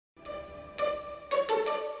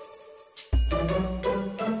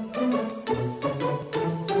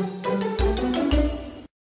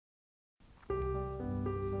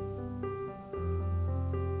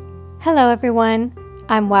Hello everyone,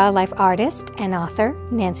 I'm wildlife artist and author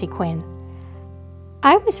Nancy Quinn.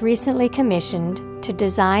 I was recently commissioned to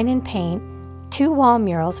design and paint 2 wall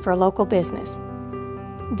murals for a local business.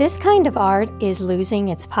 This kind of art is losing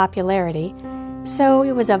its popularity, so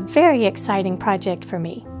it was a very exciting project for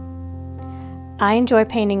me. I enjoy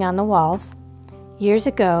painting on the walls. Years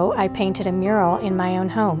ago, I painted a mural in my own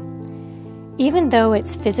home. Even though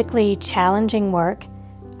it's physically challenging work,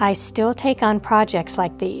 I still take on projects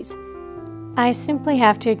like these. I simply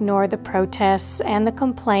have to ignore the protests and the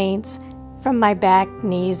complaints from my back,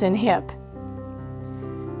 knees, and hip.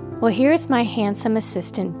 Well, here's my handsome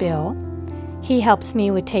assistant, Bill. He helps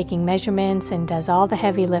me with taking measurements and does all the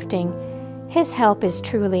heavy lifting. His help is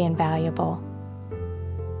truly invaluable.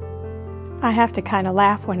 I have to kind of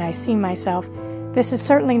laugh when I see myself. This is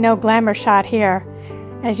certainly no glamour shot here.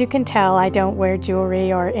 As you can tell, I don't wear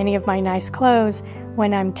jewelry or any of my nice clothes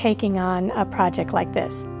when I'm taking on a project like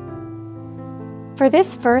this. For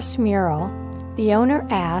this first mural, the owner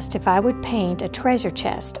asked if I would paint a treasure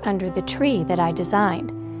chest under the tree that I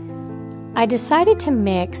designed. I decided to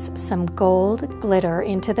mix some gold glitter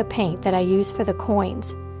into the paint that I use for the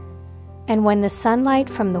coins. And when the sunlight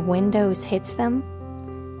from the windows hits them,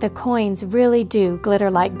 the coins really do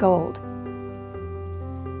glitter like gold.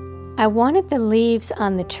 I wanted the leaves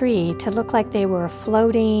on the tree to look like they were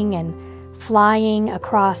floating and flying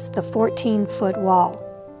across the 14-foot wall.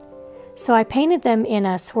 So I painted them in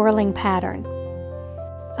a swirling pattern.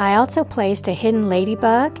 I also placed a hidden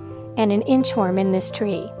ladybug and an inchworm in this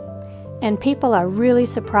tree, and people are really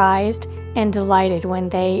surprised and delighted when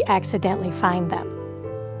they accidentally find them.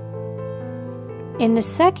 In the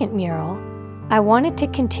second mural, I wanted to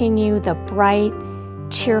continue the bright,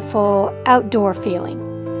 cheerful, outdoor feeling,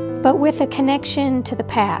 but with a connection to the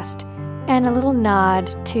past and a little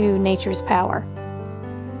nod to nature's power.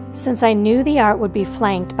 Since I knew the art would be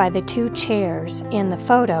flanked by the 2 chairs in the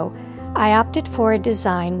photo, I opted for a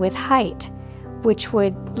design with height, which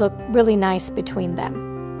would look really nice between them.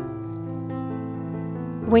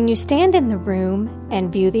 When you stand in the room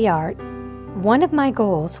and view the art, one of my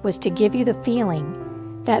goals was to give you the feeling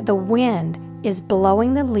that the wind is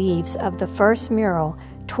blowing the leaves of the first mural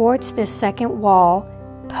towards this second wall,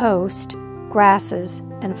 post, grasses,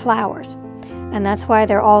 and flowers. And that's why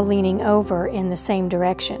they're all leaning over in the same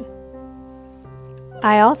direction.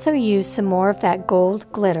 I also used some more of that gold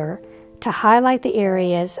glitter to highlight the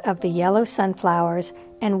areas of the yellow sunflowers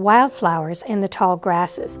and wildflowers in the tall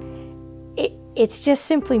grasses. It's just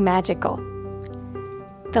simply magical.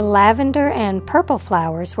 The lavender and purple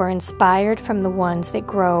flowers were inspired from the ones that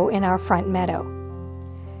grow in our front meadow.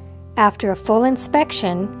 After a full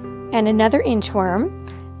inspection and another inchworm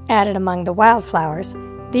added among the wildflowers,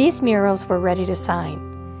 these murals were ready to sign.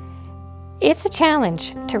 It's a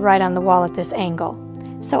challenge to write on the wall at this angle,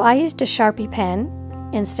 so I used a Sharpie pen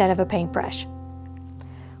instead of a paintbrush.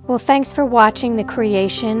 Well, thanks for watching the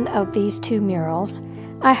creation of these 2 murals.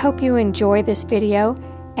 I hope you enjoy this video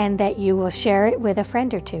and that you will share it with a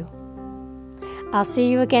friend or 2. I'll see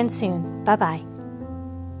you again soon. Bye-bye.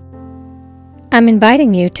 I'm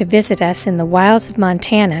inviting you to visit us in the wilds of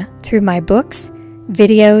Montana through my books,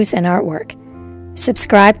 videos, and artwork.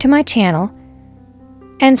 Subscribe to my channel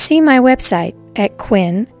and see my website at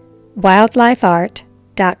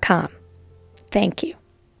quinnwildlifeart.com. Thank you.